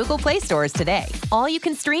app and Google Play stores today. All you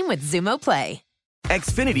can stream with Xumo Play.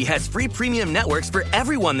 Xfinity has free premium networks for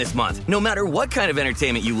everyone this month, no matter what kind of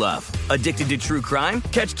entertainment you love. Addicted to true crime?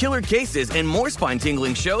 Catch killer cases and more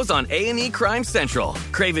spine-tingling shows on A&E Crime Central.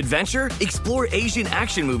 Crave adventure? Explore Asian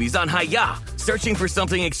action movies on Hi-Ya. Searching for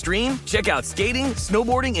something extreme? Check out skating,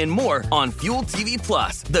 snowboarding, and more on Fuel TV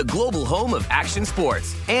Plus, the global home of action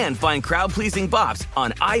sports. And find crowd-pleasing bops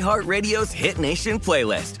on iHeartRadio's Hit Nation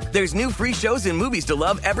playlist. There's new free shows and movies to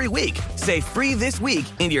love every week. Say free this week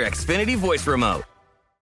in your Xfinity voice remote.